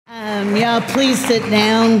Y'all, please sit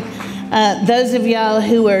down. Those of y'all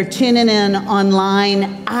who are tuning in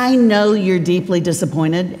online, I know you're deeply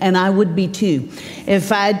disappointed, and I would be too.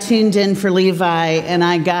 If I'd tuned in for Levi and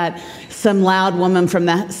I got some loud woman from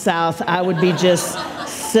the South, I would be just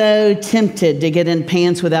so tempted to get in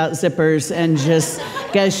pants without zippers and just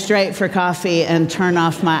go straight for coffee and turn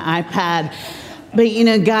off my iPad. But you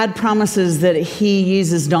know, God promises that he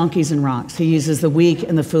uses donkeys and rocks. He uses the weak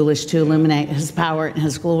and the foolish to illuminate his power and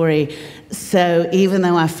his glory. So even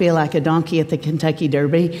though I feel like a donkey at the Kentucky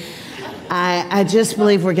Derby, I just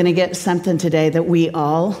believe we're going to get something today that we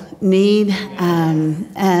all need.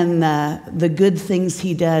 The good things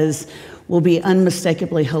he does will be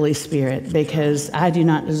unmistakably Holy Spirit, because I do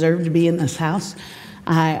not deserve to be in this house.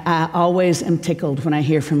 I always am tickled when I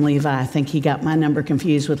hear from Levi. I think he got my number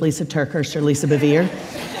confused with Lisa Turkhurst or Lisa Bevere.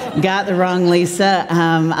 Got the wrong Lisa.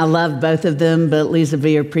 I love both of them, but Lisa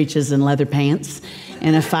Bevere preaches in leather pants.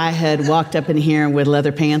 And if I had walked up in here with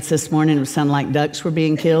leather pants this morning, it would sound like ducks were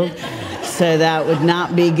being killed. So that would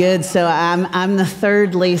not be good. So I'm the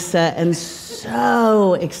third Lisa, and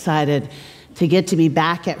so excited to get to be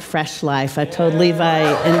back at Fresh Life. I told Levi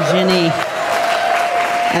and Jenny,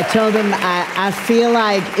 I told them I feel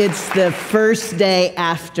like it's the first day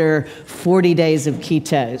after 40 days of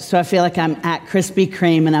keto. So I feel like I'm at Krispy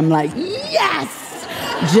Kreme and I'm like, yes!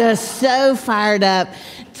 Just so fired up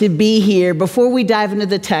to be here. Before we dive into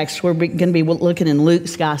the text, we're going to be looking in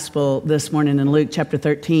Luke's gospel this morning in Luke chapter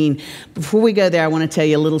 13. Before we go there, I want to tell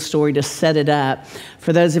you a little story to set it up.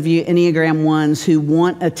 For those of you Enneagram 1s who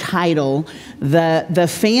want a title, the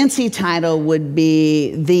fancy title would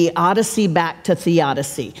be The Odyssey Back to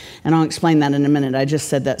Theodicy. And I'll explain that in a minute. I just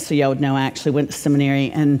said that so y'all would know I actually went to seminary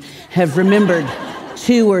and have remembered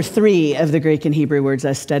 2 or 3 of the Greek and Hebrew words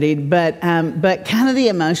I studied. But kind of the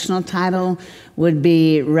emotional title would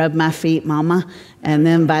be Rub My Feet, Mama. And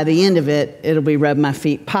then by the end of it, it'll be Rub My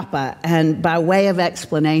Feet, Papa. And by way of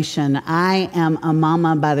explanation, I am a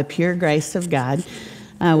mama by the pure grace of God.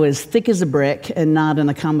 I was thick as a brick, and not in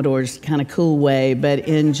the Commodore's kind of cool way, but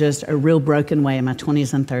in just a real broken way in my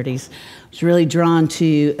 20s and 30s. I was really drawn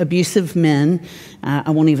to abusive men.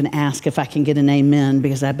 I won't even ask if I can get an amen,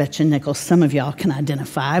 because I bet you nickel some of y'all can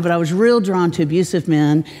identify. But I was real drawn to abusive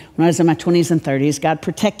men when I was in my 20s and 30s. God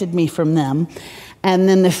protected me from them. And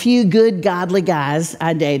then the few good, godly guys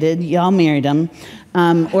I dated, y'all married them,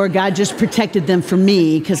 or God just protected them from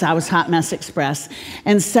me because I was hot mess express.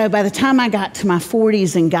 And so by the time I got to my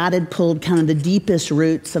 40s and God had pulled kind of the deepest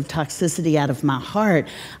roots of toxicity out of my heart,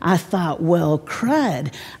 I thought, well,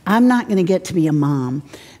 crud, I'm not going to get to be a mom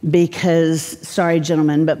because, sorry,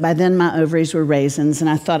 gentlemen, but by then my ovaries were raisins, and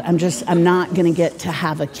I thought, I'm not going to get to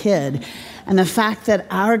have a kid. And the fact that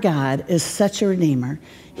our God is such a redeemer,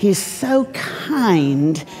 he's so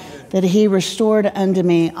kind that he restored unto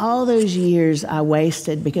me all those years I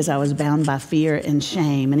wasted because I was bound by fear and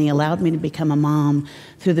shame, and he allowed me to become a mom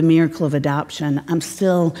through the miracle of adoption. I'm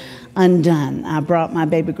still undone. I brought my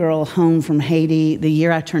baby girl home from Haiti the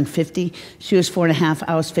year I turned 50. She was 4.5,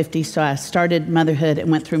 I was 50, so I started motherhood and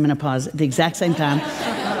went through menopause at the exact same time,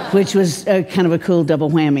 which was kind of a cool double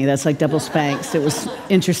whammy. That's like double spanks. It was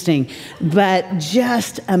interesting, but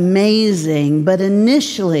just amazing. But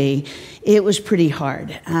initially, it was pretty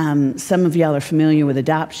hard. Some of y'all are familiar with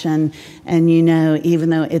adoption, and you know,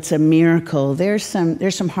 even though it's a miracle, there's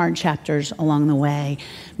some hard chapters along the way.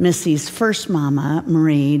 Missy's first mama,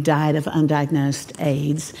 Marie, died of undiagnosed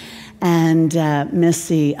AIDS, and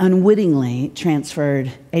Missy unwittingly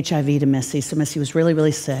transferred HIV to Missy. So Missy was really,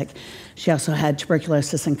 really sick. She also had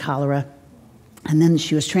tuberculosis and cholera. And then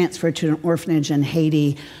she was transferred to an orphanage in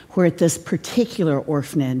Haiti, where at this particular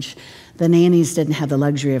orphanage, the nannies didn't have the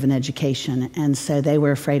luxury of an education. And so they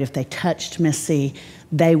were afraid if they touched Missy,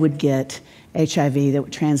 they would get HIV that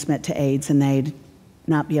would transmit to AIDS, and they'd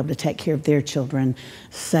not be able to take care of their children.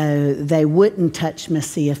 So they wouldn't touch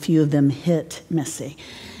Missy. A few of them hit Missy.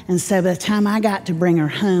 And so by the time I got to bring her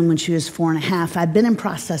home when she was 4.5, I'd been in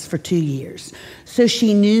process for 2 years. So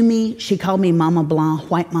she knew me. She called me Mama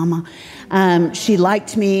Blanc, white mama. She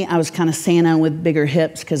liked me. I was kind of Santa with bigger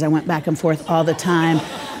hips because I went back and forth all the time.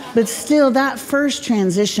 But still, that first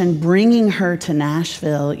transition, bringing her to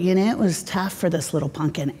Nashville, you know, it was tough for this little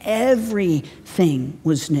pumpkin. Everything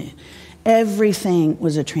was new. Everything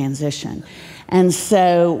was a transition. And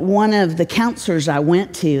so one of the counselors I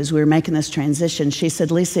went to as we were making this transition, she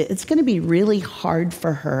said, Lisa, it's going to be really hard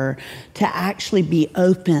for her to actually be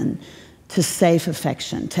open to safe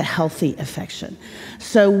affection, to healthy affection.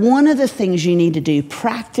 So one of the things you need to do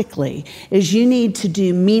practically is you need to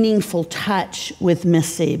do meaningful touch with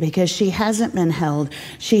Missy, because she hasn't been held,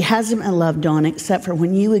 she hasn't been loved on, except for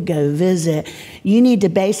when you would go visit. You need to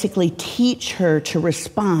basically teach her to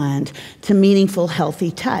respond to meaningful,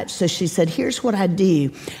 healthy touch. So she said, here's what I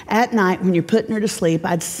do. At night when you're putting her to sleep,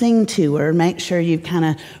 I'd sing to her, make sure you've kind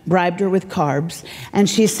of bribed her with carbs. And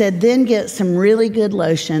she said, then get some really good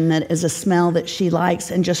lotion that is a smell that she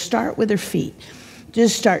likes, and just start with her feet.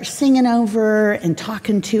 Just start singing over her and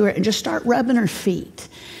talking to her, and just start rubbing her feet.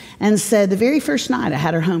 And so the very first night I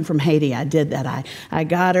had her home from Haiti, I did that. I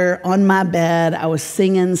got her on my bed. I was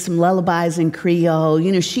singing some lullabies in Creole.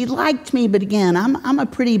 You know, she liked me, but again, I'm a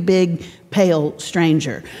pretty big, pale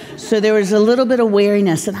stranger. So there was a little bit of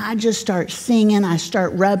wariness, and I just start singing. I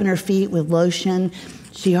start rubbing her feet with lotion.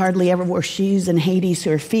 She hardly ever wore shoes in Haiti,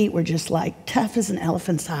 so her feet were just like tough as an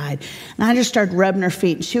elephant's hide. And I just started rubbing her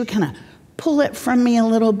feet, and she would kind of pull it from me a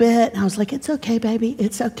little bit. And I was like, it's okay, baby,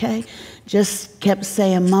 it's okay. Just kept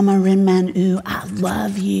saying, Mama Rinman, ooh, I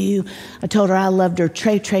love you. I told her I loved her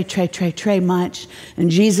très much,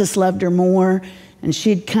 and Jesus loved her more. And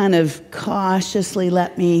she'd kind of cautiously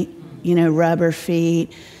let me, rub her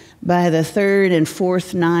feet. By the third and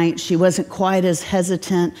fourth night, she wasn't quite as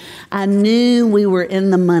hesitant. I knew we were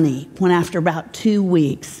in the money when, after about 2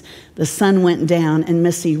 weeks, the sun went down and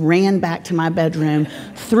Missy ran back to my bedroom,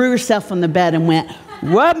 threw herself on the bed and went,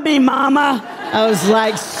 rub me, Mama. I was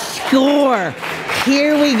like, score.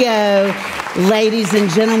 Here we go, ladies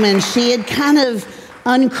and gentlemen. She had kind of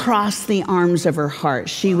uncrossed the arms of her heart.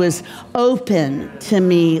 She was open to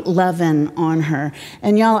me loving on her.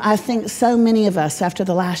 And y'all, I think so many of us, after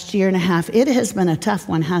the last year and a half, it has been a tough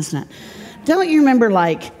one, hasn't it? Don't you remember,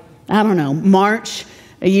 March,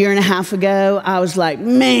 a year and a half ago, I was like,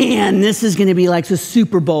 man, this is going to be like the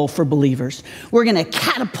Super Bowl for believers. We're going to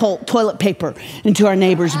catapult toilet paper into our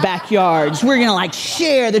neighbors' backyards. We're going to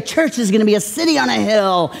share. The church is going to be a city on a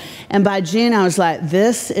hill. And by June, I was like,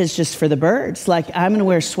 this is just for the birds. I'm going to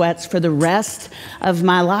wear sweats for the rest of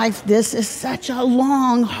my life. This is such a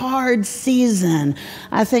long, hard season.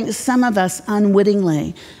 I think some of us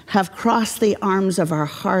unwittingly have crossed the arms of our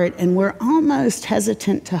heart, and we're almost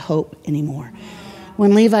hesitant to hope anymore.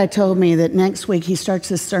 When Levi told me that next week he starts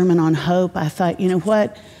his sermon on hope, I thought, you know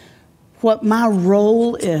what my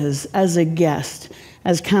role is as a guest,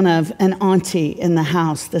 as kind of an auntie in the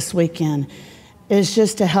house this weekend, is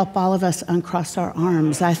just to help all of us uncross our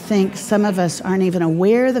arms. I think some of us aren't even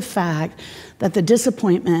aware of the fact that the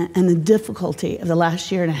disappointment and the difficulty of the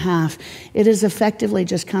last year and a half, it has effectively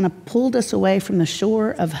just kind of pulled us away from the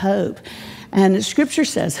shore of hope. And Scripture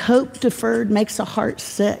says, hope deferred makes a heart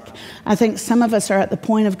sick. I think some of us are at the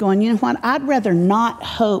point of going, you know what, I'd rather not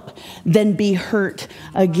hope than be hurt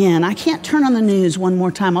again. I can't turn on the news one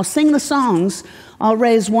more time. I'll sing the songs, I'll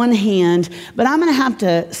raise one hand, but I'm going to have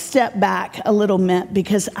to step back a little bit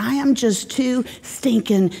because I am just too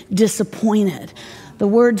stinking disappointed. The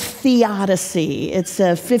word Theodicy, it's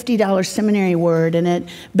a $50 seminary word, and it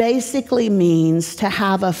basically means to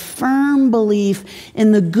have a firm belief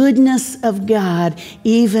in the goodness of God,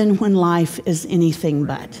 even when life is anything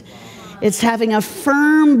but. It's having a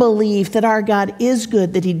firm belief that our God is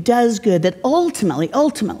good, that He does good, that ultimately,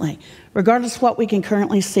 regardless of what we can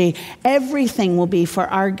currently see, everything will be for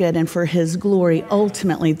our good and for His glory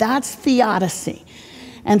ultimately. That's Theodicy.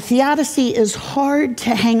 And theodicy is hard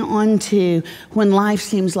to hang on to when life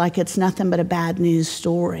seems like it's nothing but a bad news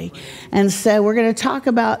story. And so we're going to talk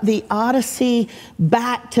about the Odyssey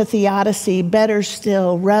back to theodicy, better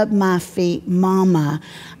still, rub my feet, Mama.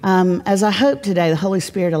 As I hope today the Holy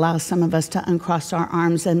Spirit allows some of us to uncross our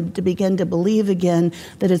arms and to begin to believe again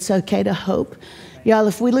that it's okay to hope. Y'all,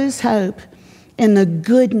 if we lose hope in the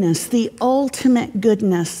goodness, the ultimate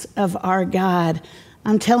goodness of our God,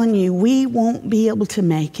 I'm telling you, we won't be able to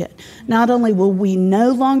make it. Not only will we no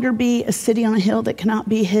longer be a city on a hill that cannot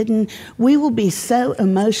be hidden, we will be so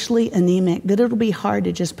emotionally anemic that it'll be hard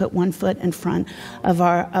to just put one foot in front of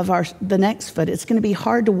the next foot. It's going to be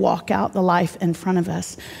hard to walk out the life in front of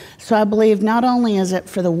us. So I believe not only is it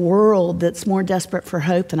for the world that's more desperate for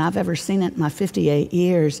hope than I've ever seen it in my 58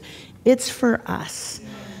 years, it's for us.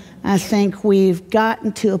 I think we've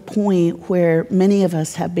gotten to a point where many of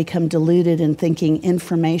us have become deluded in thinking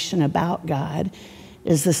information about God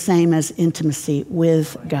is the same as intimacy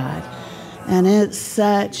with God. And it's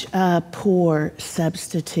such a poor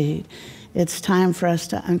substitute. It's time for us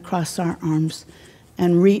to uncross our arms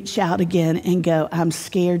and reach out again and go, I'm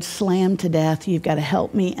scared, slammed to death. You've got to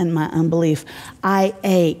help me in my unbelief. I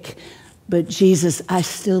ache. But Jesus, I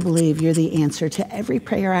still believe you're the answer to every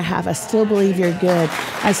prayer I have. I still believe you're good.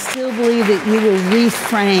 I still believe that you will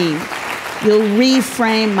reframe. You'll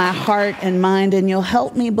reframe my heart and mind, and you'll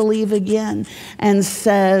help me believe again. And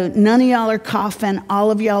so none of y'all are coughing.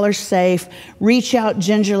 All of y'all are safe. Reach out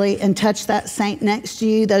gingerly and touch that saint next to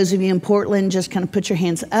you. Those of you in Portland, just kind of put your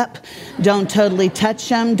hands up. Don't totally touch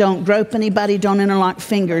them. Don't grope anybody. Don't interlock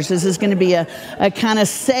fingers. This is going to be a kind of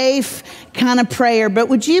safe kind of prayer. But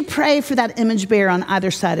would you pray for that image bearer on either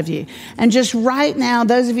side of you? And just right now,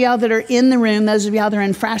 those of y'all that are in the room, those of y'all that are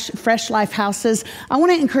in Fresh Life houses, I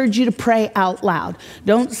want to encourage you to pray out loud.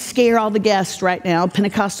 Don't scare all the guests right now.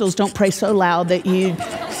 Pentecostals don't pray so loud that you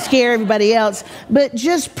scare everybody else. But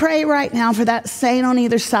just pray right now for that saint on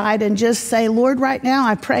either side and just say, Lord, right now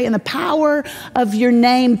I pray in the power of your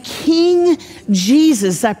name, King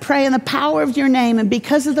Jesus. I pray in the power of your name, and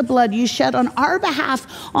because of the blood you shed on our behalf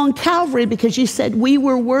on Calvary, because you said we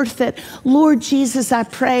were worth it. Lord Jesus, I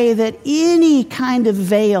pray that any kind of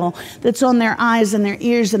veil that's on their eyes and their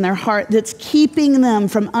ears and their heart that's keeping them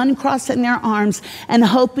from uncrossing their arms and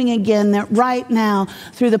hoping again, that right now,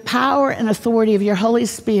 through the power and authority of your Holy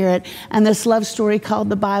Spirit and this love story called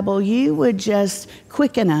the Bible, you would just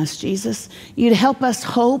quicken us, Jesus. You'd help us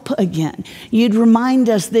hope again. You'd remind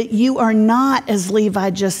us that you are not, as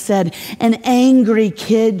Levi just said, an angry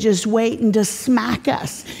kid just waiting to smack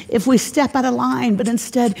us if we step out of line, but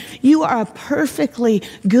instead you are a perfectly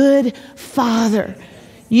good Father.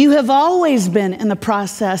 You have always been in the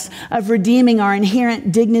process of redeeming our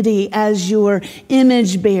inherent dignity as your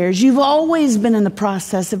image bearers. You've always been in the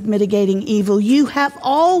process of mitigating evil. You have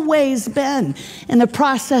always been in the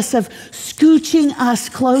process of scooching us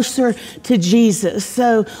closer to Jesus.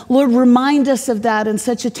 So, Lord, remind us of that in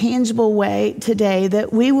such a tangible way today,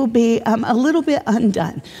 that we will be a little bit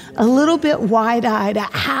undone, a little bit wide-eyed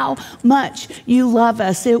at how much you love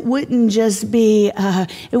us. It wouldn't just be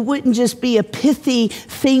a pithy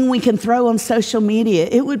thing we can throw on social media.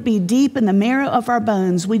 It would be deep in the marrow of our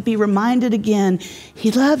bones. We'd be reminded again,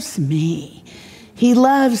 he loves me. He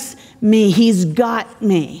loves me. He's got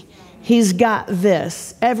me. He's got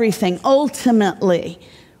this. Everything ultimately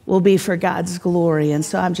will be for God's glory. And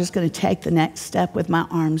so I'm just going to take the next step with my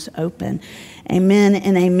arms open. Amen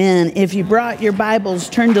and amen. If you brought your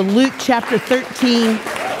Bibles, turn to Luke chapter 13.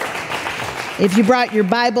 If you brought your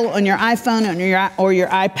Bible on your iPhone or your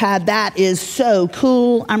iPad, that is so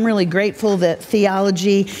cool. I'm really grateful that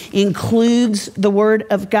theology includes the Word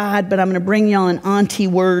of God, but I'm going to bring you on an auntie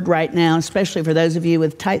word right now, especially for those of you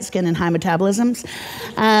with tight skin and high metabolisms,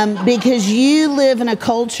 because you live in a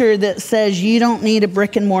culture that says you don't need a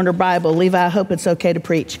brick and mortar Bible. Levi, I hope it's okay to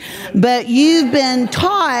preach. But you've been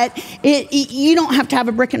taught you don't have to have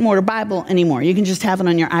a brick and mortar Bible anymore. You can just have it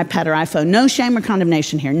on your iPad or iPhone. No shame or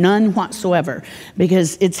condemnation here, none whatsoever.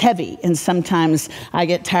 Because it's heavy, and sometimes I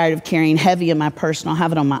get tired of carrying heavy in my purse, and I'll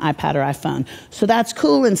have it on my iPad or iPhone. So that's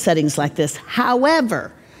cool in settings like this.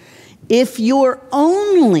 However, if your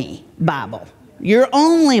only Bible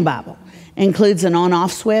includes an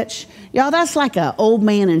on-off switch, y'all, that's like an old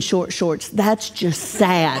man in short shorts. That's just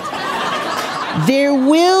sad. There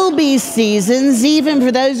will be seasons, even for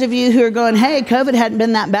those of you who are going, hey, COVID hadn't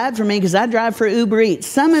been that bad for me because I drive for Uber Eats.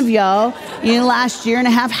 Some of y'all, last year and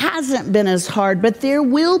a half hasn't been as hard, but there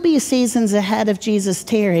will be seasons ahead of Jesus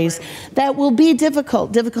tarries that will be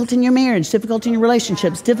difficult in your marriage, difficult in your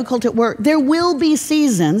relationships, difficult at work. There will be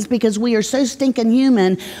seasons, because we are so stinking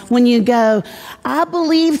human, when you go, I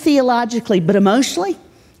believe theologically, but emotionally,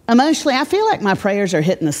 I feel like my prayers are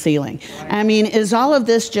hitting the ceiling. I mean, is all of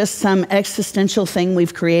this just some existential thing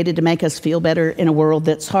we've created to make us feel better in a world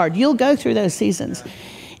that's hard? You'll go through those seasons.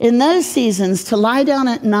 In those seasons, to lie down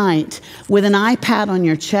at night with an iPad on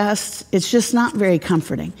your chest, it's just not very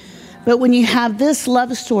comforting. But when you have this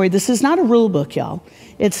love story, this is not a rule book, y'all.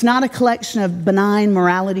 It's not a collection of benign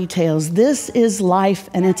morality tales. This is life,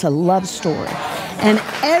 and it's a love story. And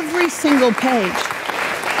every single page,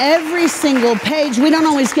 we don't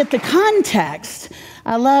always get the context.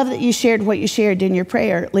 I love that you shared what you shared in your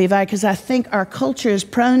prayer, Levi, because I think our culture is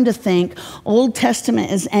prone to think Old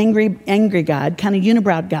Testament is angry God, kind of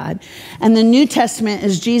unibrowed God, and the New Testament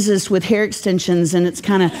is Jesus with hair extensions, and it's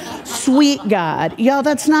kind of sweet God. Y'all,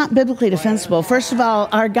 that's not biblically defensible. First of all,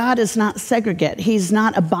 our God is not segregate. He's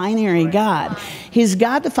not a binary God. He's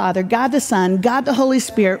God the Father, God the Son, God the Holy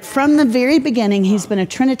Spirit. From the very beginning, he's been a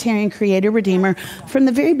Trinitarian creator, redeemer. From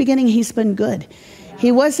the very beginning, he's been good.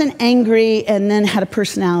 He wasn't angry and then had a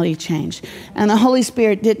personality change. And the Holy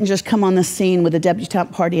Spirit didn't just come on the scene with a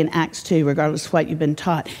debutante party in Acts 2, regardless of what you've been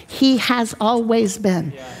taught. He has always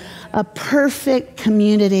been a perfect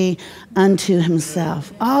community unto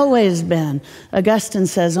himself. Always been. Augustine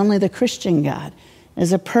says only the Christian God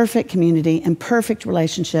is a perfect community and perfect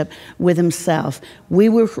relationship with himself. We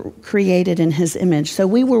were created in his image. So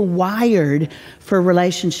we were wired for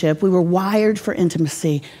relationship. We were wired for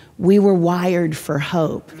intimacy. We were wired for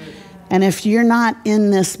hope. And if you're not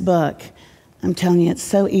in this book, I'm telling you, it's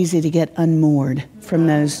so easy to get unmoored from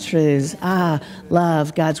those truths.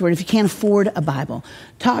 Love God's word. If you can't afford a Bible,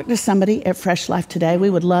 talk to somebody at Fresh Life today. We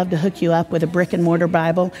would love to hook you up with a brick and mortar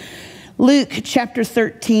Bible. Luke chapter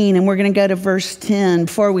 13, and we're going to go to verse 10.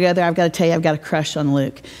 Before we go there, I've got to tell you, I've got a crush on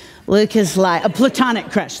Luke. Luke is like a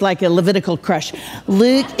platonic crush, like a Levitical crush.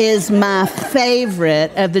 Luke is my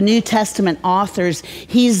favorite of the New Testament authors.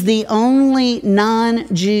 He's the only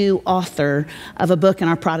non-Jew author of a book in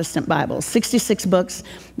our Protestant Bible. 66 books.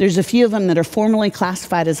 There's a few of them that are formally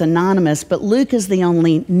classified as anonymous, but Luke is the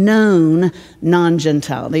only known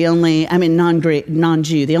non-Gentile, non-Greek,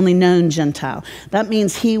 non-Jew, the only known Gentile. That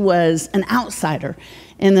means he was an outsider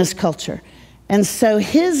in this culture. And so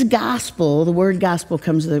his gospel, the word gospel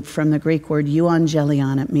comes from the Greek word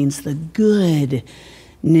euangelion. It means the good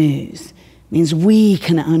news. It means we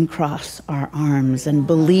can uncross our arms and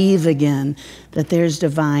believe again that there's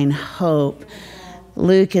divine hope.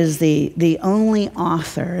 Luke is the only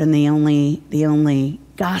author and the only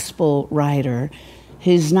gospel writer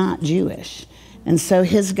who's not Jewish. And so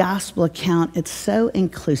his gospel account, it's so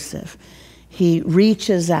inclusive. He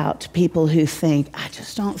reaches out to people who think, I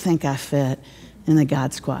just don't think I fit in the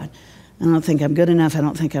God Squad. I don't think I'm good enough. I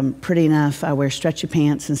don't think I'm pretty enough. I wear stretchy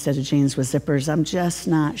pants instead of jeans with zippers. I'm just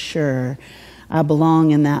not sure I belong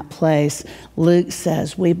in that place. Luke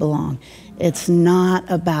says we belong. It's not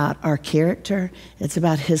about our character. It's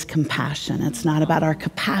about his compassion. It's not about our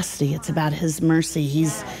capacity. It's about his mercy.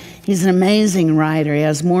 He's an amazing writer. He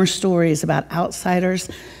has more stories about outsiders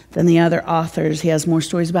than the other authors. He has more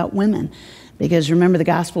stories about women. Because remember, the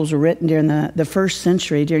Gospels were written during the first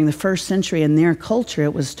century. During the first century in their culture,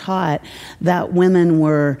 it was taught that women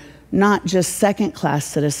were not just second-class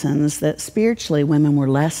citizens, that spiritually women were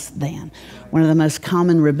less than. One of the most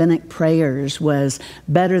common rabbinic prayers was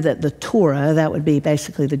better that the Torah, that would be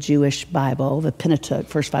basically the Jewish Bible, the Pentateuch,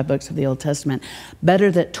 first 5 books of the Old Testament,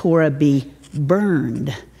 better that Torah be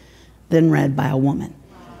burned than read by a woman.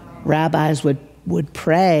 Rabbis would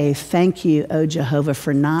pray, thank you, O Jehovah,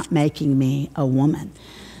 for not making me a woman.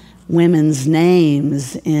 Women's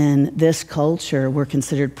names in this culture were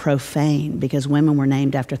considered profane because women were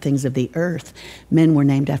named after things of the earth. Men were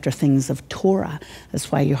named after things of Torah.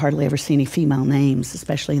 That's why you hardly ever see any female names,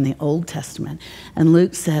 especially in the Old Testament. And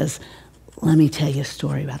Luke says, let me tell you a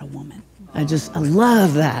story about a woman. I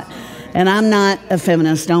love that. And I'm not a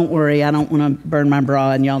feminist, don't worry. I don't want to burn my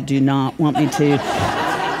bra, and y'all do not want me to.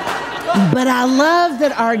 But I love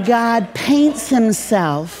that our God paints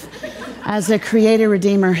himself as a creator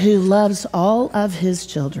redeemer who loves all of his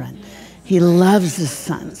children. He loves his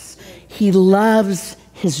sons. He loves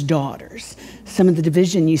his daughters. Some of the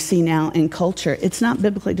division you see now in culture, it's not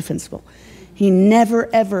biblically defensible. He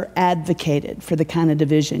never, ever advocated for the kind of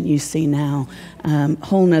division you see now.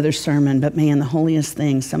 Whole nother sermon, but man, the holiest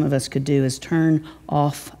thing some of us could do is turn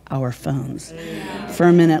off our phones for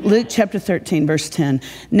a minute. Luke chapter 13, verse 10.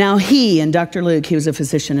 Now he, and Dr. Luke, he was a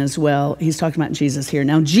physician as well. He's talking about Jesus here.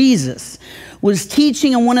 Now Jesus was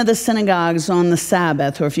teaching in one of the synagogues on the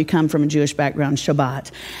Sabbath, or if you come from a Jewish background,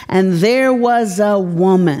 Shabbat. And there was a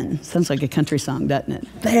woman. Sounds like a country song, doesn't it?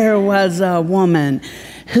 There was a woman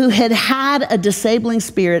who had had a disabling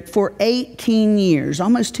spirit for 18 years,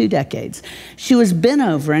 almost 2 decades. She was bent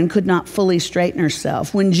over and could not fully straighten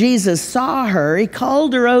herself. When Jesus saw her, he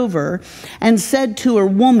called her over and said to her,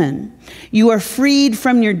 "Woman, you are freed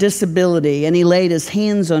from your disability." And he laid his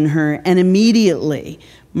hands on her, and immediately,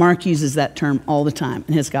 Mark uses that term all the time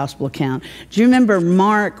in his gospel account. Do you remember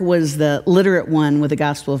Mark was the literate one with the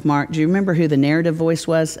Gospel of Mark? Do you remember who the narrative voice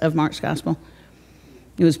was of Mark's gospel?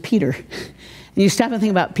 It was Peter. And you stop and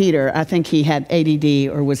think about Peter, I think he had ADD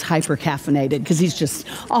or was hyper-caffeinated because he's just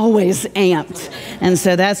always amped. And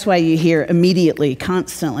so that's why you hear immediately,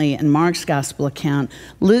 constantly in Mark's gospel account.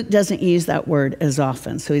 Luke doesn't use that word as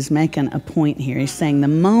often, so he's making a point here. He's saying the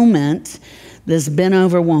moment this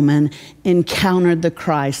bent-over woman encountered the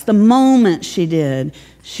Christ, the moment she did,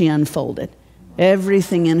 she unfolded.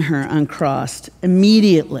 Everything in her uncrossed.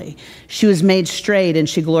 Immediately, she was made straight and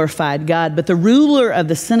she glorified God. But the ruler of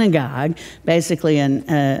the synagogue, basically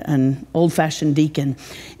an old-fashioned deacon,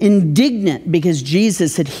 indignant because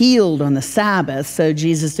Jesus had healed on the Sabbath, so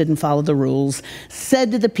Jesus didn't follow the rules,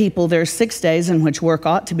 said to the people, there are 6 days in which work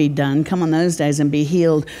ought to be done. Come on those days and be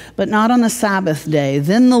healed, but not on the Sabbath day.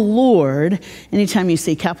 Then the Lord, anytime you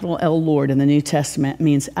see capital L Lord in the New Testament, it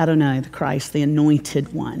means Adonai, the Christ, the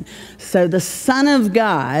anointed one. So the Son of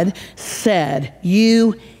God said,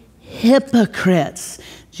 you hypocrites.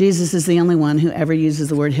 Jesus is the only one who ever uses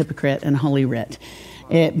the word hypocrite in Holy Writ.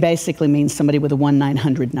 It basically means somebody with a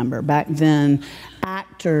 1-900 number. Back then,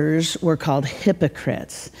 actors were called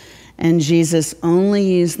hypocrites. And Jesus only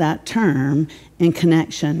used that term in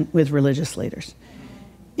connection with religious leaders.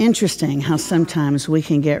 Interesting how sometimes we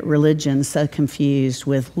can get religion so confused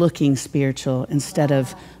with looking spiritual instead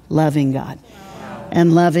of loving God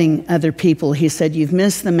and loving other people. He said, you've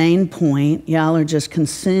missed the main point. Y'all are just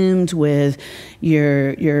consumed with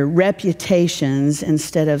your reputations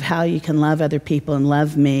instead of how you can love other people and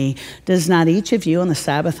love me. Does not each of you on the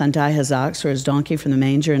Sabbath untie his ox or his donkey from the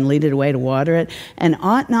manger and lead it away to water it? And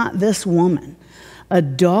ought not this woman, a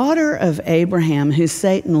daughter of Abraham, who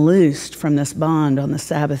Satan loosed from this bond on the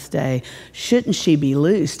Sabbath day, shouldn't she be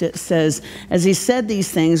loosed? It says, as he said these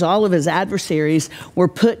things, all of his adversaries were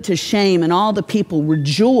put to shame, and all the people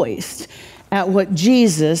rejoiced at what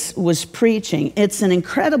Jesus was preaching. It's an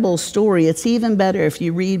incredible story. It's even better if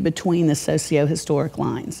you read between the socio-historic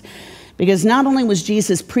lines. Because not only was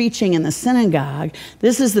Jesus preaching in the synagogue,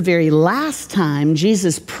 this is the very last time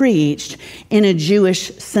Jesus preached in a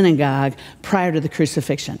Jewish synagogue prior to the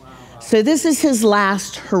crucifixion. So this is his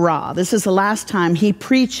last hurrah. This is the last time he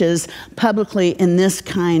preaches publicly in this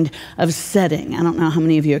kind of setting. I don't know how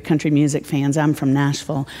many of you are country music fans. I'm from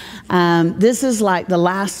Nashville. This is like the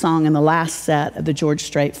last song in the last set of the George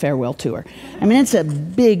Strait farewell tour. I mean, it's a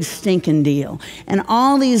big stinking deal. And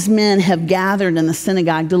all these men have gathered in the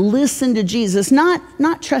synagogue to listen to Jesus,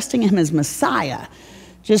 not trusting him as Messiah,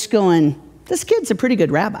 just going, this kid's a pretty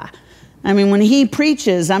good rabbi. I mean, when he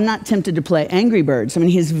preaches, I'm not tempted to play Angry Birds. I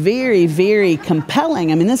mean, he's very, very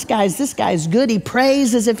compelling. I mean, this guy's good. He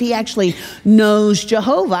prays as if he actually knows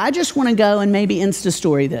Jehovah. I just want to go and maybe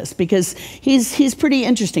Insta-story this because he's pretty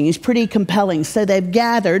interesting. He's pretty compelling. So they've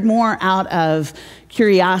gathered more out of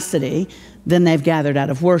curiosity than they've gathered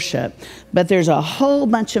out of worship. But there's a whole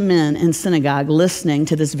bunch of men in synagogue listening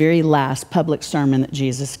to this very last public sermon that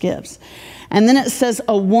Jesus gives. And then it says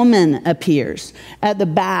a woman appears at the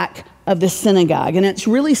back of the synagogue. And it's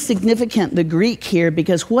really significant, the Greek here,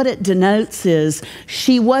 because what it denotes is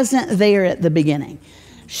she wasn't there at the beginning.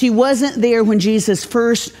 She wasn't there when Jesus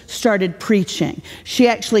first started preaching. She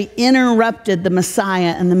actually interrupted the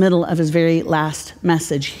Messiah in the middle of his very last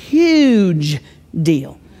message. Huge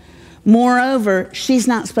deal. Moreover, she's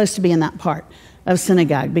not supposed to be in that part of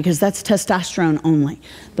synagogue because that's testosterone only.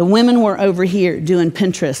 The women were over here doing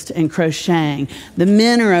Pinterest and crocheting. The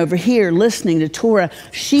men are over here listening to Torah.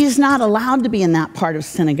 She's not allowed to be in that part of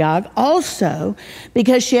synagogue. Also,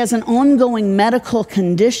 because she has an ongoing medical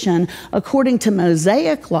condition, according to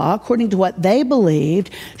Mosaic law, according to what they believed,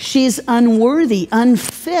 she's unworthy,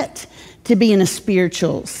 unfit to be in a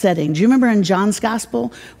spiritual setting. Do you remember in John's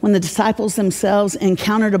gospel when the disciples themselves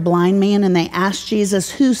encountered a blind man and they asked Jesus,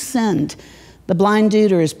 who sinned? The blind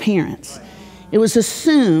dude or his parents? It was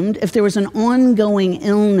assumed if there was an ongoing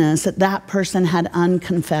illness that that person had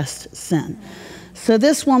unconfessed sin. So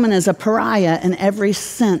this woman is a pariah in every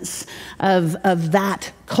sense of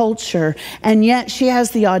that culture, and yet she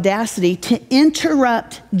has the audacity to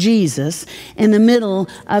interrupt Jesus in the middle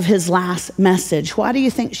of his last message. Why do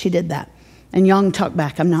you think she did that? And Young, talk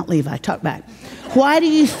back. I'm not Levi. Talk back. Why do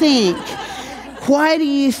you think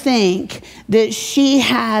that she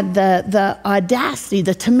had the audacity,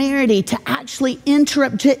 the temerity to actually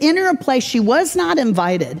interrupt, to enter a place she was not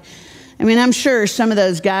invited? I mean, I'm sure some of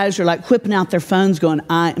those guys are like whipping out their phones going,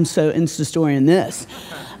 I am so Insta-storying this.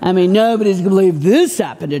 I mean, nobody's going to believe this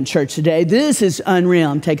happened in church today. This is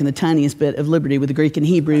unreal. I'm taking the tiniest bit of liberty with the Greek and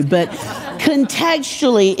Hebrew, but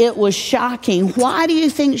contextually, it was shocking. Why do you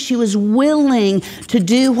think she was willing to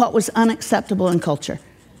do what was unacceptable in culture?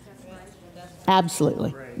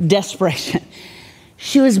 Absolutely. Desperation.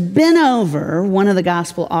 She was bent over. One of the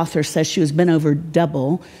gospel authors says she was bent over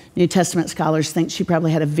double. New Testament scholars think she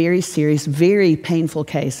probably had a very serious, very painful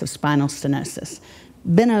case of spinal stenosis.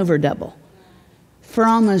 Bent over double for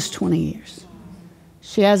almost 20 years.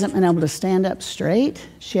 She hasn't been able to stand up straight.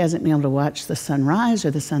 She hasn't been able to watch the sunrise or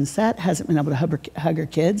the sunset. Hasn't been able to hug her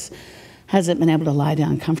kids. Hasn't been able to lie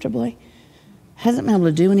down comfortably. Hasn't been able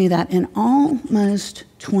to do any of that in almost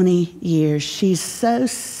 20 years. She's so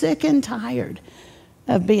sick and tired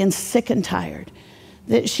of being sick and tired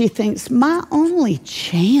that she thinks my only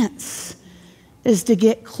chance is to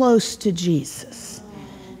get close to Jesus.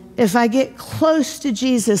 If I get close to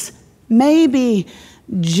Jesus, maybe,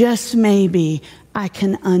 just maybe, I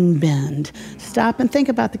can unbend. Stop and think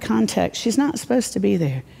about the context. She's not supposed to be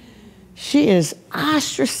there. She is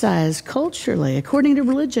ostracized culturally. According to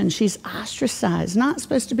religion, she's ostracized, not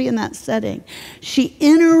supposed to be in that setting. She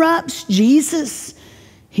interrupts Jesus.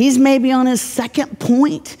 He's maybe on his second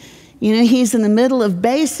point. You know, he's in the middle of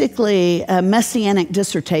basically a messianic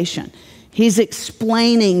dissertation. He's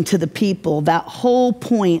explaining to the people that whole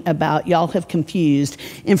point about y'all have confused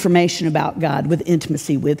information about God with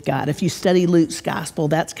intimacy with God. If you study Luke's gospel,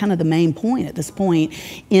 that's kind of the main point at this point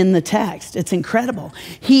in the text. It's incredible.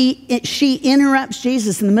 She interrupts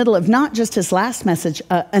Jesus in the middle of not just his last message,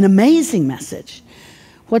 an amazing message.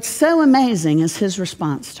 What's so amazing is his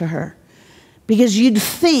response to her. Because you'd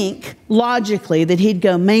think logically that he'd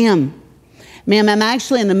go, ma'am, I'm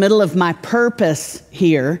actually in the middle of my purpose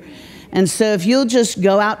here. And so if you'll just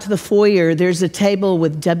go out to the foyer, there's a table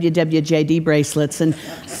with WWJD bracelets, and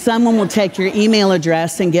someone will take your email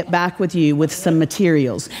address and get back with you with some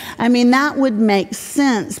materials. I mean, that would make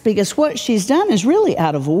sense because what she's done is really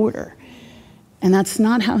out of order. And that's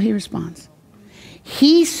not how he responds.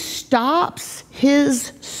 He stops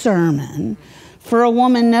his sermon for a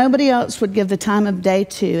woman nobody else would give the time of day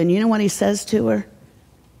to. And you know what he says to her?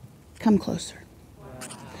 Come closer.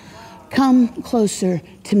 Come closer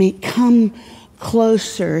to me. Come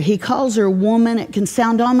closer. He calls her woman. It can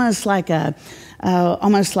sound almost like an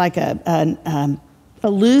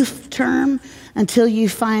aloof term until you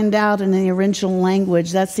find out in the original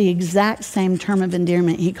language that's the exact same term of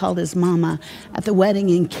endearment he called his mama at the wedding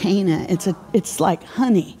in Cana. It's like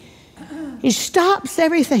honey. He stops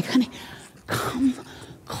everything. Honey, come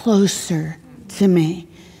closer to me.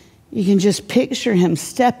 You can just picture him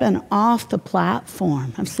stepping off the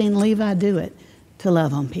platform. I've seen Levi do it to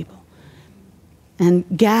love on people. And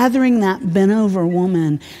gathering that bent over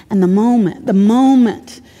woman, and the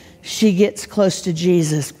moment she gets close to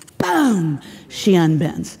Jesus, boom, she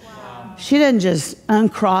unbends. She doesn't just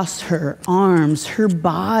uncross her arms. Her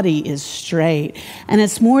body is straight. And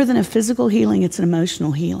it's more than a physical healing, it's an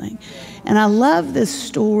emotional healing. And I love this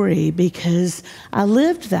story because I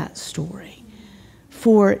lived that story.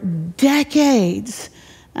 For decades,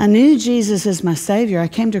 I knew Jesus as my Savior. I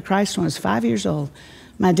came to Christ when I was 5 years old.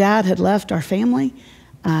 My dad had left our family.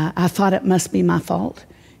 I thought it must be my fault.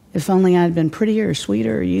 If only I had been prettier or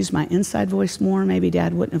sweeter or used my inside voice more, maybe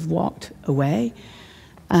Dad wouldn't have walked away.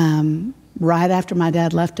 Right after my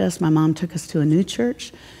dad left us, my mom took us to a new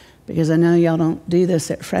church because I know y'all don't do this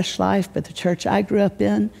at Fresh Life, but the church I grew up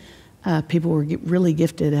in, people were really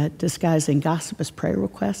gifted at disguising gossip as prayer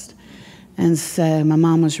requests. And so my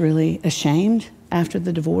mom was really ashamed after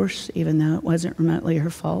the divorce, even though it wasn't remotely her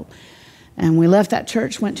fault. And we left that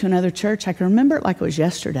church, went to another church. I can remember it like it was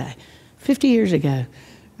yesterday, 50 years ago.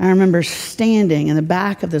 I remember standing in the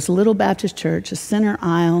back of this little Baptist church, a center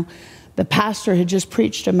aisle. The pastor had just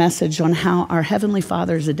preached a message on how our Heavenly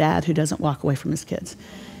Father is a dad who doesn't walk away from his kids.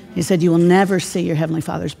 He said, you will never see your Heavenly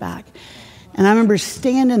Father's back. And I remember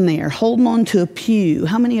standing there, holding on to a pew.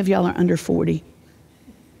 How many of y'all are under 40?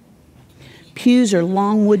 Pews are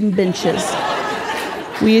long wooden benches.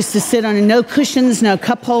 We used to sit on no cushions, no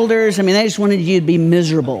cup holders. I mean, they just wanted you to be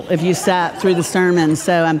miserable if you sat through the sermon.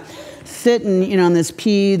 So I'm sitting, on this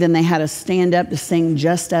pew. Then they had us stand up to sing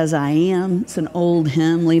Just As I Am. It's an old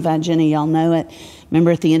hymn. Levi, Jenny, y'all know it.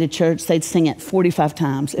 Remember at the end of church, they'd sing it 45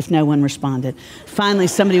 times if no one responded. Finally,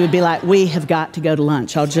 somebody would be like, we have got to go to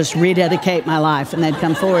lunch. I'll just rededicate my life. And they'd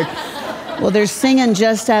come forward. Well, they're singing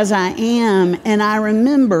Just As I Am, and I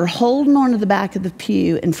remember holding on to the back of the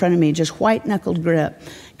pew in front of me, just white-knuckled grip,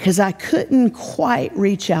 because I couldn't quite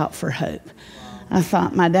reach out for hope. I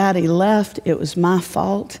thought my daddy left. It was my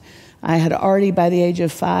fault. I had already, by the age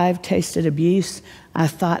of 5, tasted abuse. I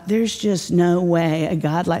thought, there's just no way a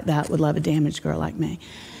God like that would love a damaged girl like me.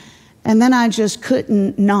 And then I just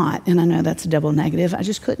couldn't not, and I know that's a double negative, I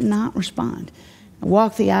just could not respond. I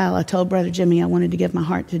walked the aisle. I told Brother Jimmy I wanted to give my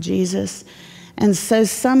heart to Jesus. And so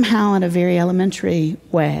somehow in a very elementary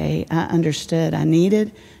way, I understood I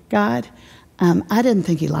needed God. I didn't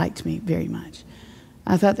think he liked me very much.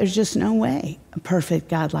 I thought there's just no way a perfect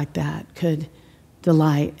God like that could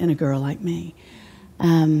delight in a girl like me.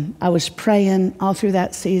 I was praying all through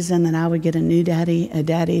that season that I would get a new daddy, a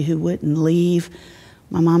daddy who wouldn't leave.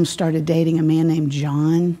 My mom started dating a man named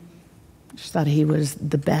John. She thought he was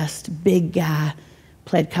the best, big guy.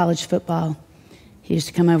 Played college football. He used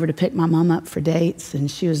to come over to pick my mom up for dates, and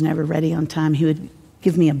she was never ready on time. He would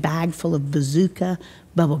give me a bag full of bazooka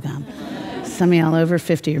bubble gum. Some of y'all over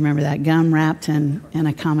 50 remember that, gum wrapped in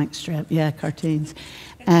a comic strip. Yeah, cartoons.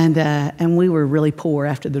 And we were really poor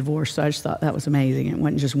after the divorce, so I just thought that was amazing. It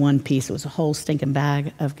wasn't just one piece, it was a whole stinking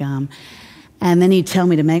bag of gum. And then he'd tell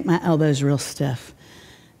me to make my elbows real stiff.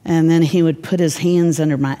 And then he would put his hands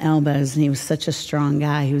under my elbows, and he was such a strong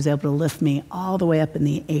guy. He was able to lift me all the way up in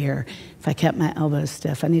the air if I kept my elbows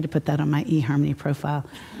stiff. I need to put that on my eHarmony profile.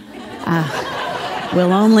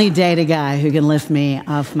 Will only date a guy who can lift me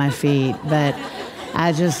off my feet. But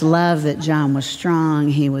I just love that John was strong.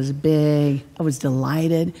 He was big. I was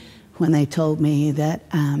delighted when they told me that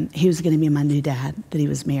he was going to be my new dad, that he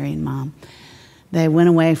was marrying Mom. They went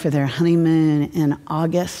away for their honeymoon in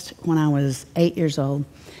August when I was 8 years old.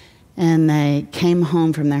 And they came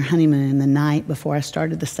home from their honeymoon the night before I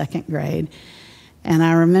started the second grade. And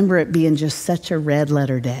I remember it being just such a red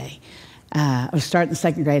letter day. I was starting the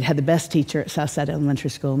second grade, had the best teacher at Southside Elementary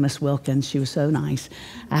School, Miss Wilkins. She was so nice.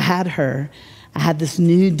 I had her. I had this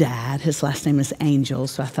new dad. His last name is Angel,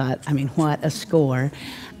 so I thought, I mean, what a score.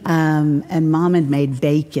 And Mom had made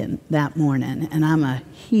bacon that morning, and I'm a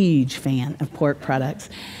huge fan of pork products.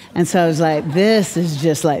 And so I was like, this is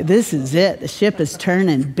it. The ship is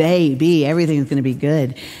turning, baby. Everything's going to be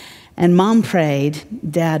good. And Mom prayed.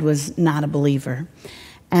 Dad was not a believer.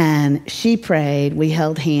 And she prayed, we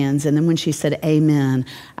held hands, and then when she said amen,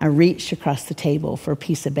 I reached across the table for a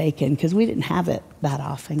piece of bacon, because we didn't have it that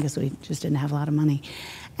often, because we just didn't have a lot of money.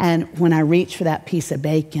 And when I reached for that piece of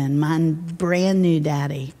bacon, my brand new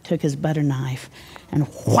daddy took his butter knife and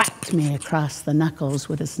whacked me across the knuckles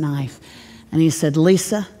with his knife. And he said,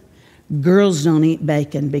 Lisa, girls don't eat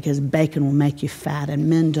bacon because bacon will make you fat, and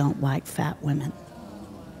men don't like fat women.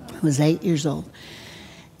 I was 8 years old.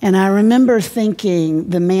 And I remember thinking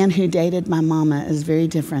the man who dated my mama is very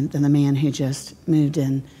different than the man who just moved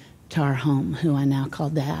into our home, who I now call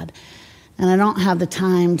Dad. And I don't have the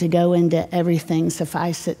time to go into everything.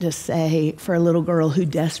 Suffice it to say, for a little girl who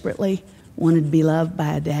desperately wanted to be loved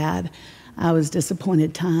by a dad, I was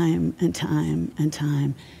disappointed time and time and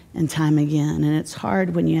time and time again. And it's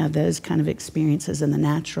hard when you have those kind of experiences in the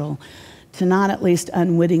natural to not at least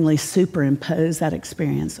unwittingly superimpose that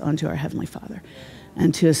experience onto our Heavenly Father,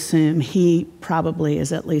 and to assume he probably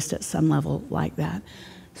is at least at some level like that.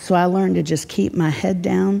 So I learned to just keep my head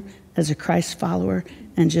down as a Christ follower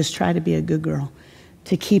and just try to be a good girl,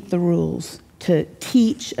 to keep the rules, to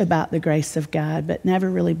teach about the grace of God, but never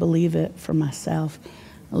really believe it for myself.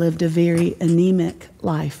 I lived a very anemic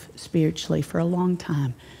life spiritually for a long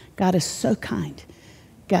time. God is so kind.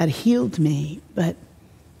 God healed me, but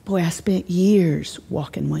boy, I spent years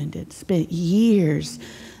walking wounded, spent years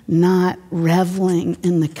not reveling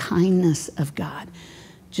in the kindness of God,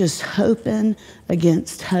 just hoping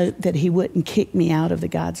against hope that he wouldn't kick me out of the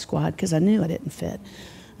God squad, because I knew I didn't fit.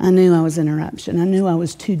 I knew I was an interruption. I knew I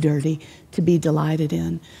was too dirty to be delighted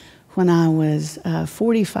in. When I was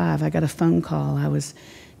 45, I got a phone call. I was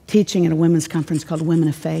teaching at a women's conference called Women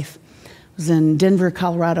of Faith. I was in Denver,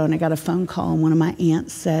 Colorado, and I got a phone call, and one of my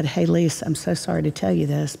aunts said, hey, Lisa, I'm so sorry to tell you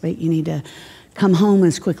this, but you need to come home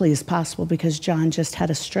as quickly as possible because John just had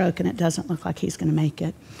a stroke and it doesn't look like he's going to make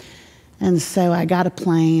it. And so I got a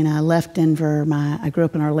plane. I left Denver. I grew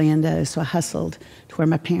up in Orlando, so I hustled to where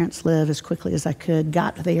my parents live as quickly as I could,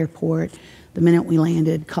 got to the airport. The minute we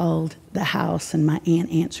landed, called the house, and my aunt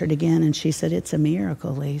answered again, and she said, it's a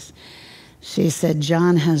miracle, Lise. She said,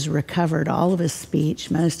 John has recovered all of his speech,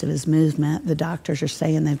 most of his movement. The doctors are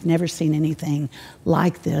saying they've never seen anything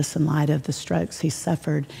like this in light of the strokes he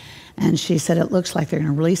suffered. And she said, it looks like they're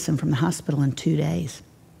going to release him from the hospital in 2 days.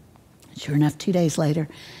 Sure enough, 2 days later,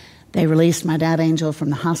 they released my dad, Angel, from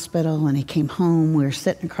the hospital, and he came home. We were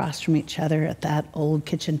sitting across from each other at that old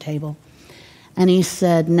kitchen table. And he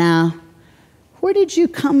said, now, where did you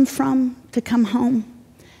come from to come home?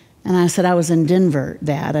 And I said, I was in Denver,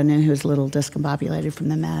 Dad. I knew he was a little discombobulated from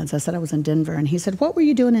the meds. I said, I was in Denver. And he said, what were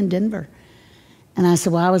you doing in Denver? And I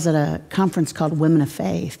said, well, I was at a conference called Women of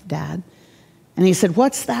Faith, Dad. And he said,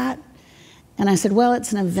 what's that? And I said, well,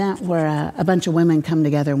 it's an event where a bunch of women come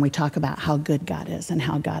together and we talk about how good God is and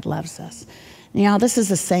how God loves us. And, y'all, this is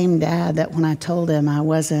the same dad that when I told him I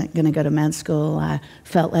wasn't going to go to med school, I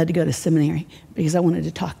felt led to go to seminary because I wanted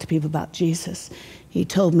to talk to people about Jesus. He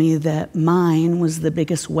told me that mine was the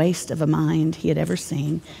biggest waste of a mind he had ever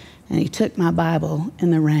seen. And he took my Bible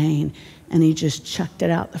in the rain and he just chucked it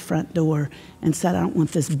out the front door and said, I don't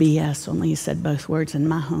want this BS, only he said both words, in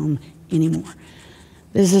my home anymore.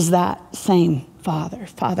 This is that same father.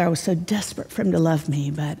 Father, I was so desperate for him to love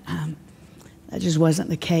me, but that just wasn't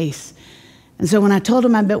the case. And so when I told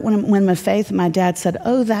him about when my faith, my dad said,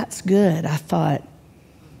 oh, that's good. I thought,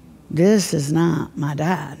 this is not my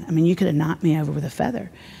dad. I mean, you could have knocked me over with a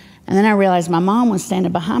feather. And then I realized my mom was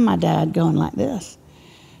standing behind my dad going like this.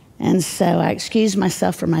 And so I excused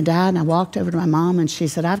myself from my dad, and I walked over to my mom, and she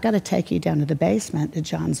said, I've got to take you down to the basement to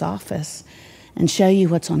John's office and show you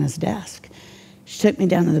what's on his desk. She took me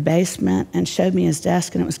down to the basement and showed me his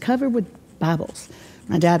desk, and it was covered with Bibles.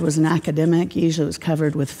 My dad was an academic. Usually it was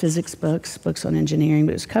covered with physics books, books on engineering,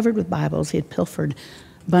 but it was covered with Bibles. He had pilfered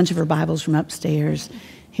a bunch of her Bibles from upstairs.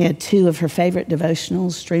 He had 2 of her favorite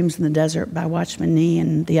devotionals, Streams in the Desert by Watchman Nee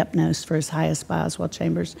and The Upmost for His Highest by Oswald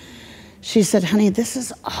Chambers. She said, honey, this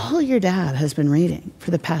is all your dad has been reading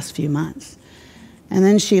for the past few months. And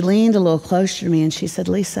then she leaned a little closer to me and she said,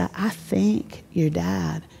 Lisa, I think your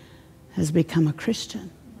dad has become a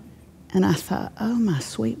Christian. And I thought, oh, my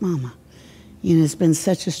sweet mama. You know, it's been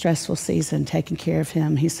such a stressful season taking care of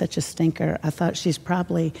him. He's such a stinker. I thought she's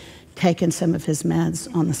probably taken some of his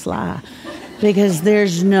meds on the sly, because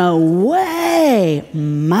there's no way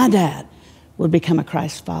my dad would become a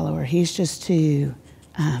Christ follower. He's just too,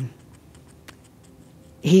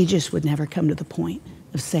 he just would never come to the point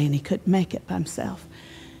of saying he couldn't make it by himself.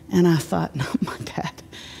 And I thought, no, my dad.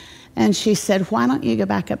 And she said, why don't you go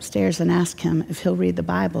back upstairs and ask him if he'll read the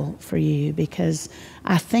Bible for you? Because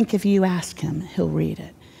I think if you ask him, he'll read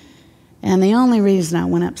it. And the only reason I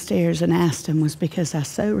went upstairs and asked him was because I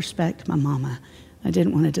so respect my mama. I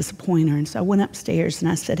didn't want to disappoint her. And so I went upstairs and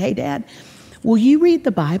I said, hey, Dad, will you read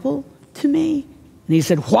the Bible to me? And he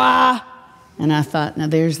said, why? And I thought, now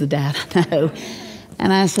there's the dad I know.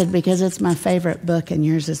 And I said, because it's my favorite book and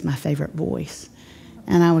yours is my favorite voice.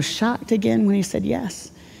 And I was shocked again when he said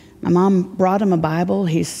yes. My mom brought him a Bible.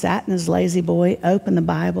 He sat in his lazy boy, opened the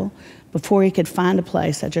Bible. Before he could find a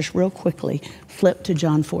place, I just real quickly flipped to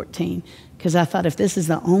John 14. Because I thought, if this is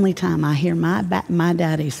the only time I hear my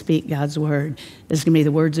daddy speak God's word, this is going to be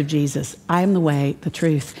the words of Jesus. I am the way, the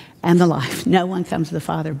truth, and the life. No one comes to the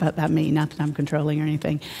Father but by me. Not that I'm controlling or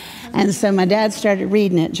anything. And so my dad started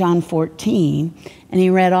reading it, John 14, and he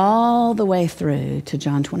read all the way through to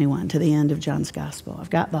John 21, to the end of John's gospel. I've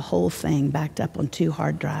got the whole thing backed up on 2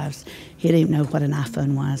 hard drives. He didn't even know what an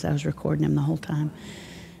iPhone was. I was recording him the whole time.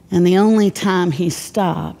 And the only time he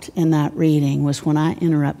stopped in that reading was when I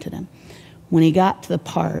interrupted him. When he got to the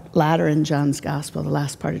part later in John's gospel, the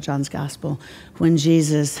last part of John's gospel, when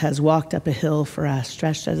Jesus has walked up a hill for us,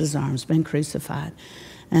 stretched out his arms, been crucified,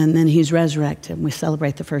 and then he's resurrected. We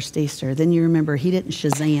celebrate the first Easter. Then you remember he didn't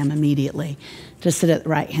Shazam immediately to sit at the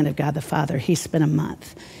right hand of God the Father. He spent a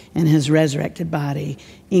month in his resurrected body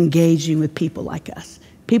engaging with people like us,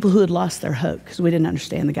 people who had lost their hope because we didn't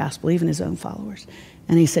understand the gospel, even his own followers.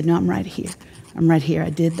 And he said, no, I'm right here. I'm right here. I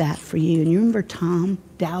did that for you. And you remember Tom,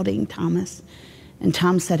 doubting Thomas? And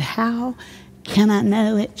Tom said, how can I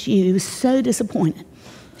know it's you? He was so disappointed.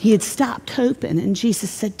 He had stopped hoping. And Jesus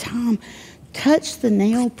said, Tom, touch the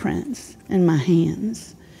nail prints in my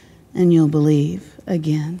hands and you'll believe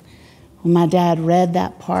again. When my dad read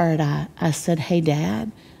that part, I said, hey,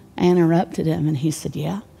 Dad. I interrupted him and he said,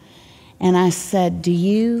 yeah. And I said, do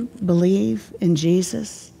you believe in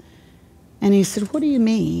Jesus? And he said, what do you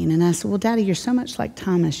mean? And I said, well, Daddy, you're so much like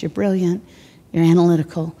Thomas. You're brilliant. You're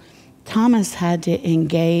analytical. Thomas had to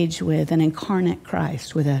engage with an incarnate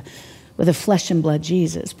Christ, with a flesh and blood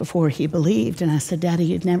Jesus before he believed. And I said, Daddy,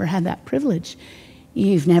 you've never had that privilege.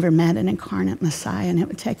 You've never met an incarnate Messiah, and it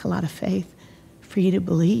would take a lot of faith for you to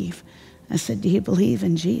believe. I said, do you believe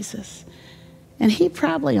in Jesus? And he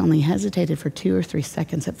probably only hesitated for 2 or 3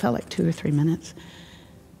 seconds. It felt like 2 or 3 minutes.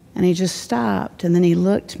 And he just stopped, and then he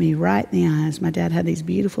looked me right in the eyes. My dad had these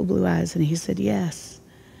beautiful blue eyes, and he said, yes,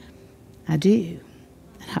 I do.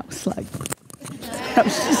 And I was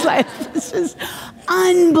just like, this is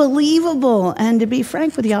unbelievable. And to be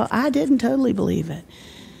frank with y'all, I didn't totally believe it.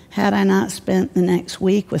 Had I not spent the next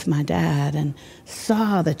week with my dad and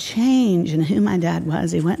saw the change in who my dad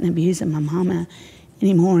was, he wasn't abusing my mama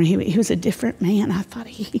anymore. He was a different man. I thought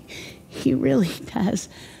he really does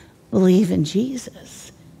believe in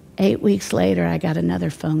Jesus. 8 weeks later, I got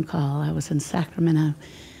another phone call. I was in Sacramento.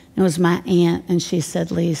 It was my aunt, and she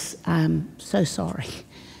said, Lise, I'm so sorry,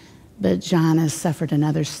 but John has suffered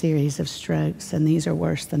another series of strokes, and these are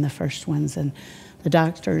worse than the first ones, and the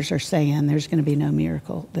doctors are saying there's going to be no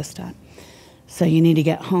miracle this time. So you need to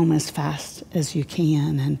get home as fast as you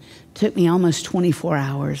can. And it took me almost 24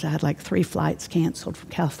 hours. I had like 3 flights canceled from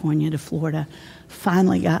California to Florida.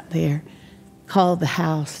 Finally got there. Called the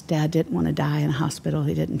house. Dad didn't want to die in a hospital.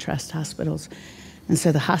 He didn't trust hospitals. And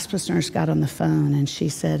so the hospice nurse got on the phone and she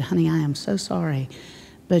said, honey, I am so sorry,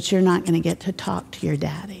 but you're not going to get to talk to your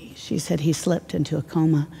daddy. She said he slipped into a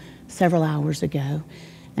coma several hours ago,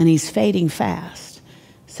 and he's fading fast.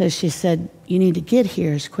 So she said, you need to get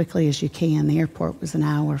here as quickly as you can. The airport was an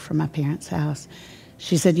hour from my parents' house.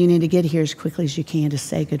 She said, you need to get here as quickly as you can to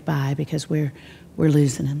say goodbye because we're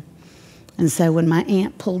losing him. And so when my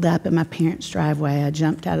aunt pulled up in my parents' driveway, I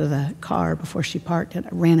jumped out of the car before she parked it. I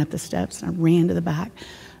ran up the steps and I ran to the back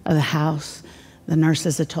of the house. The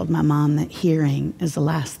nurses had told my mom that hearing is the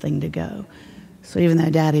last thing to go. So even though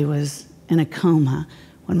Daddy was in a coma,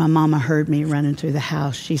 when my mama heard me running through the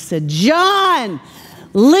house, she said, John,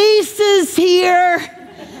 Lisa's here.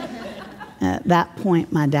 At that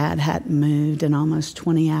point, my dad hadn't moved in almost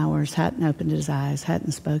 20 hours, hadn't opened his eyes,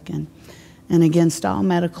 hadn't spoken. And against all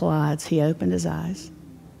medical odds, he opened his eyes.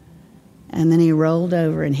 And then he rolled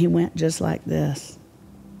over and he went just like this.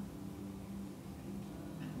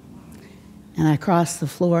 And I crossed the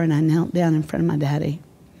floor and I knelt down in front of my daddy.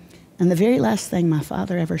 And the very last thing my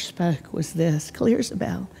father ever spoke was this, clear as a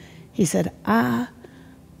bell. He said, I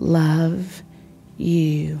love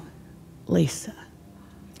you, Lisa.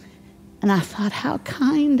 And I thought, how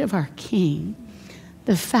kind of our King.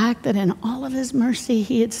 The fact that in all of his mercy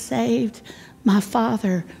he had saved my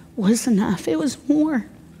father was enough. It was more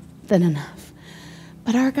than enough.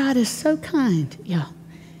 But our God is so kind, y'all.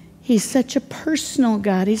 He's such a personal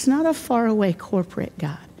God. He's not a faraway corporate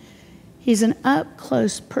God. He's an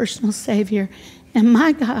up-close personal Savior. And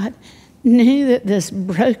my God knew that this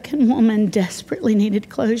broken woman desperately needed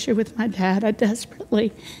closure with my dad. I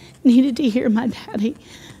desperately needed to hear my daddy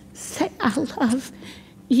say, I love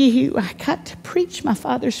you. I got to preach my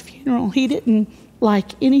father's funeral. He didn't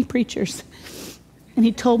like any preachers. And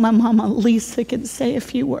he told my mama, Lisa can say a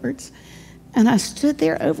few words. And I stood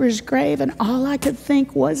there over his grave, and all I could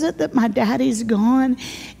think wasn't that my daddy's gone.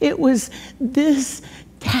 It was this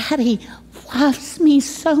daddy loves me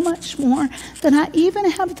so much more than I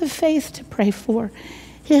even have the faith to pray for.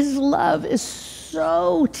 His love is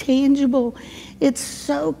so tangible. It's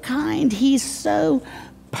so kind. He's so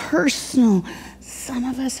personal. Some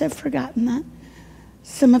of us have forgotten that.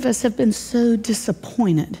 Some of us have been so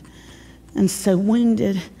disappointed and so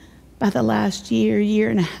wounded by the last year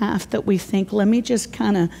and a half that we think, let me just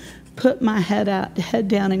kind of put my head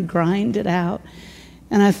down and grind it out.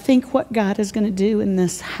 And I think what God is going to do in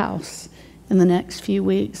this house in the next few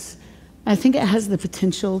weeks, I think it has the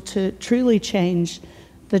potential to truly change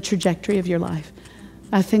the trajectory of your life.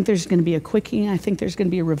 I think there's going to be a quickening. I think there's going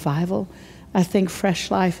to be a revival. I think Fresh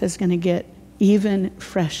Life is going to get even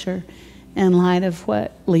fresher in light of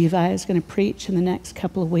what Levi is going to preach in the next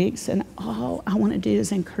couple of weeks. And all I want to do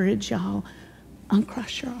is encourage y'all,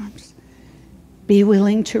 uncross your arms. Be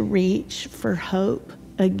willing to reach for hope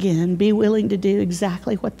again. Be willing to do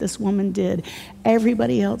exactly what this woman did.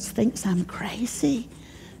 Everybody else thinks I'm crazy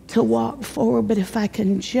to walk forward, but if I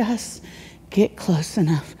can just get close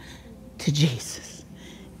enough to Jesus,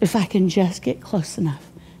 if I can just get close enough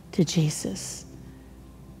to Jesus,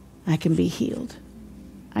 I can be healed.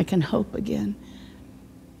 I can hope again.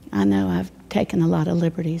 I know I've taken a lot of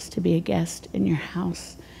liberties to be a guest in your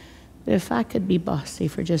house, but if I could be bossy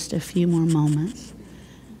for just a few more moments,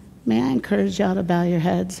 may I encourage y'all to bow your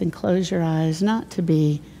heads and close your eyes, not to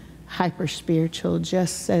be hyper spiritual,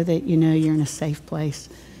 just so that you know you're in a safe place.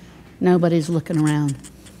 Nobody's looking around.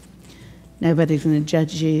 Nobody's going to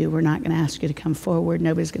judge you. We're not going to ask you to come forward.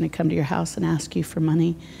 Nobody's going to come to your house and ask you for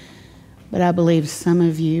money. But I believe some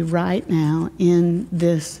of you right now in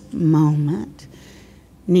this moment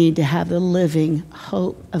need to have the living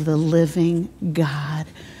hope of the living God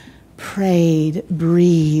prayed,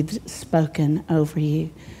 breathed, spoken over you.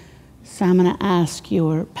 So I'm going to ask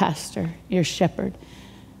your pastor, your shepherd,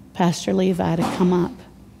 Pastor Levi, to come up.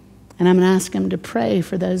 And I'm going to ask him to pray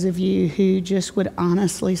for those of you who just would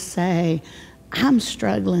honestly say, I'm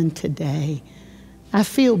struggling today. I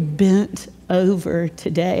feel bent over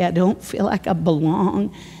today. I don't feel like I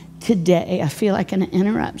belong today. I feel like an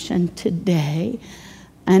interruption today.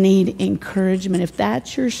 I need encouragement. If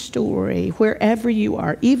that's your story, wherever you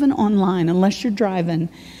are, even online, unless you're driving,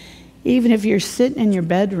 even if you're sitting in your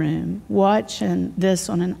bedroom watching this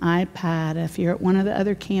on an iPad, if you're at one of the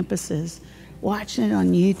other campuses, watching it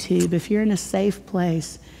on YouTube, if you're in a safe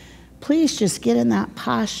place, please just get in that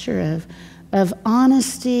posture of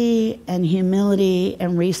honesty and humility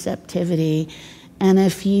and receptivity. And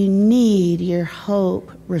if you need your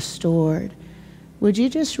hope restored, would you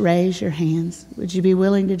just raise your hands? Would you be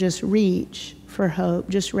willing to just reach for hope?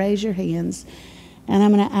 Just raise your hands. And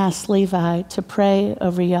I'm going to ask Levi to pray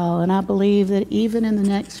over y'all. And I believe that even in the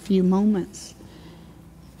next few moments,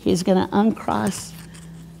 he's going to uncross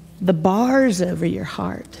the bars over your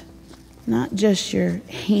heart, not just your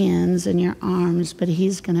hands and your arms, but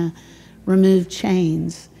he's going to remove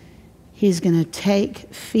chains. He's going to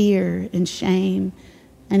take fear and shame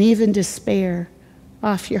and even despair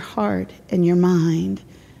off your heart and your mind.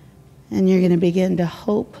 And you're going to begin to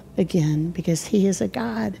hope again, because he is a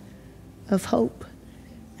God of hope.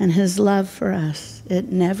 And his love for us,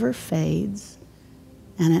 it never fades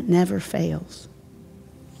and it never fails.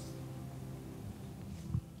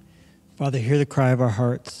 Father, hear the cry of our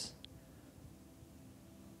hearts.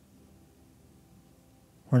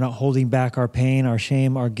 We're not holding back our pain, our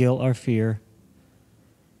shame, our guilt, our fear.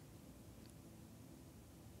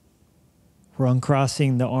 We're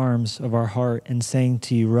uncrossing the arms of our heart and saying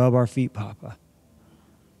to you, rub our feet, Papa.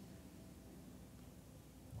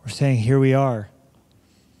 We're saying, here we are.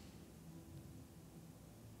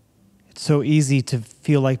 It's so easy to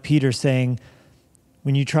feel like Peter saying,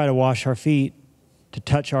 when you try to wash our feet, to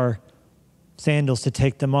touch our sandals, to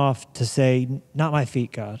take them off, to say, not my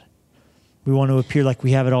feet, God. We want to appear like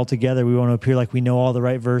we have it all together. We want to appear like we know all the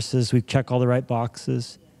right verses. We check all the right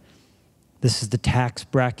boxes. This is the tax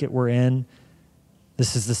bracket we're in.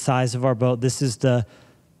 This is the size of our boat. This is the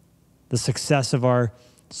success of our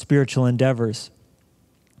spiritual endeavors.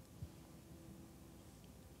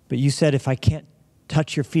 But you said, if I can't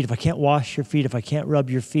touch your feet, if I can't wash your feet, if I can't rub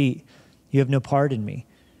your feet, you have no part in me.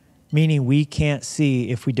 Meaning we can't see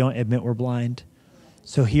if we don't admit we're blind.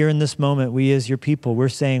 So here in this moment, we as your people, we're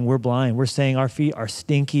saying we're blind. We're saying our feet are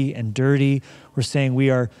stinky and dirty. We're saying we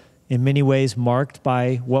are in many ways marked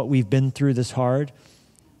by what we've been through this hard.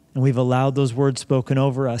 And we've allowed those words spoken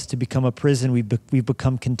over us to become a prison we've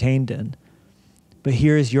become contained in. But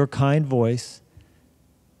here is your kind voice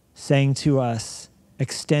saying to us,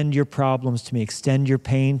 extend your problems to me, extend your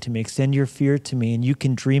pain to me, extend your fear to me, and you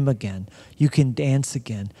can dream again. You can dance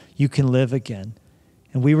again. You can live again.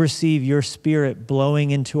 And we receive your spirit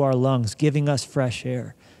blowing into our lungs, giving us fresh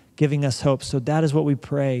air, giving us hope. So that is what we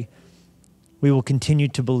pray. We will continue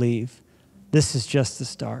to believe. This is just the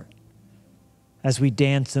start. As we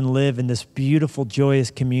dance and live in this beautiful,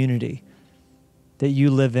 joyous community that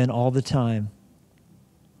you live in all the time.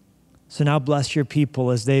 So now bless your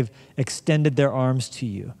people as they've extended their arms to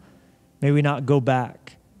you. May we not go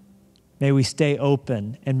back. May we stay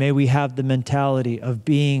open, and may we have the mentality of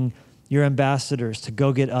being your ambassadors to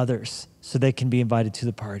go get others so they can be invited to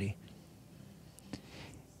the party.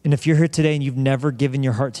 And if you're here today and you've never given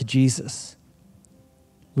your heart to Jesus,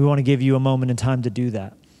 we want to give you a moment in time to do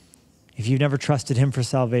that. If you've never trusted him for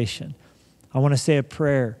salvation, I want to say a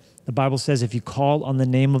prayer. The Bible says if you call on the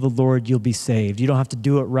name of the Lord, you'll be saved. You don't have to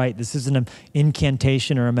do it right. This isn't an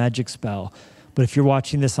incantation or a magic spell. But if you're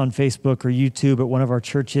watching this on Facebook or YouTube at one of our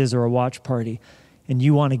churches or a watch party, and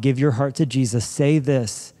you want to give your heart to Jesus, say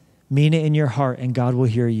this, mean it in your heart, and God will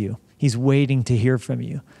hear you. He's waiting to hear from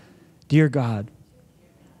you. Dear God,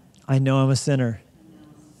 I know I'm a sinner.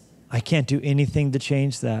 I can't do anything to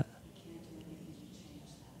change that.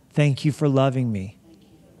 Thank you for loving me.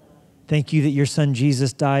 Thank you that your son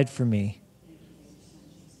Jesus died for me.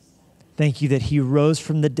 Thank you that he rose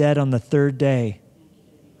from the dead on the third day.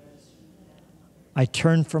 I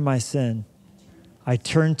turn from my sin. I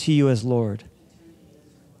turn to you as Lord.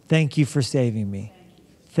 Thank you for saving me.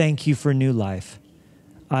 Thank you for new life.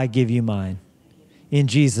 I give you mine. In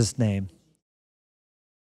Jesus' name.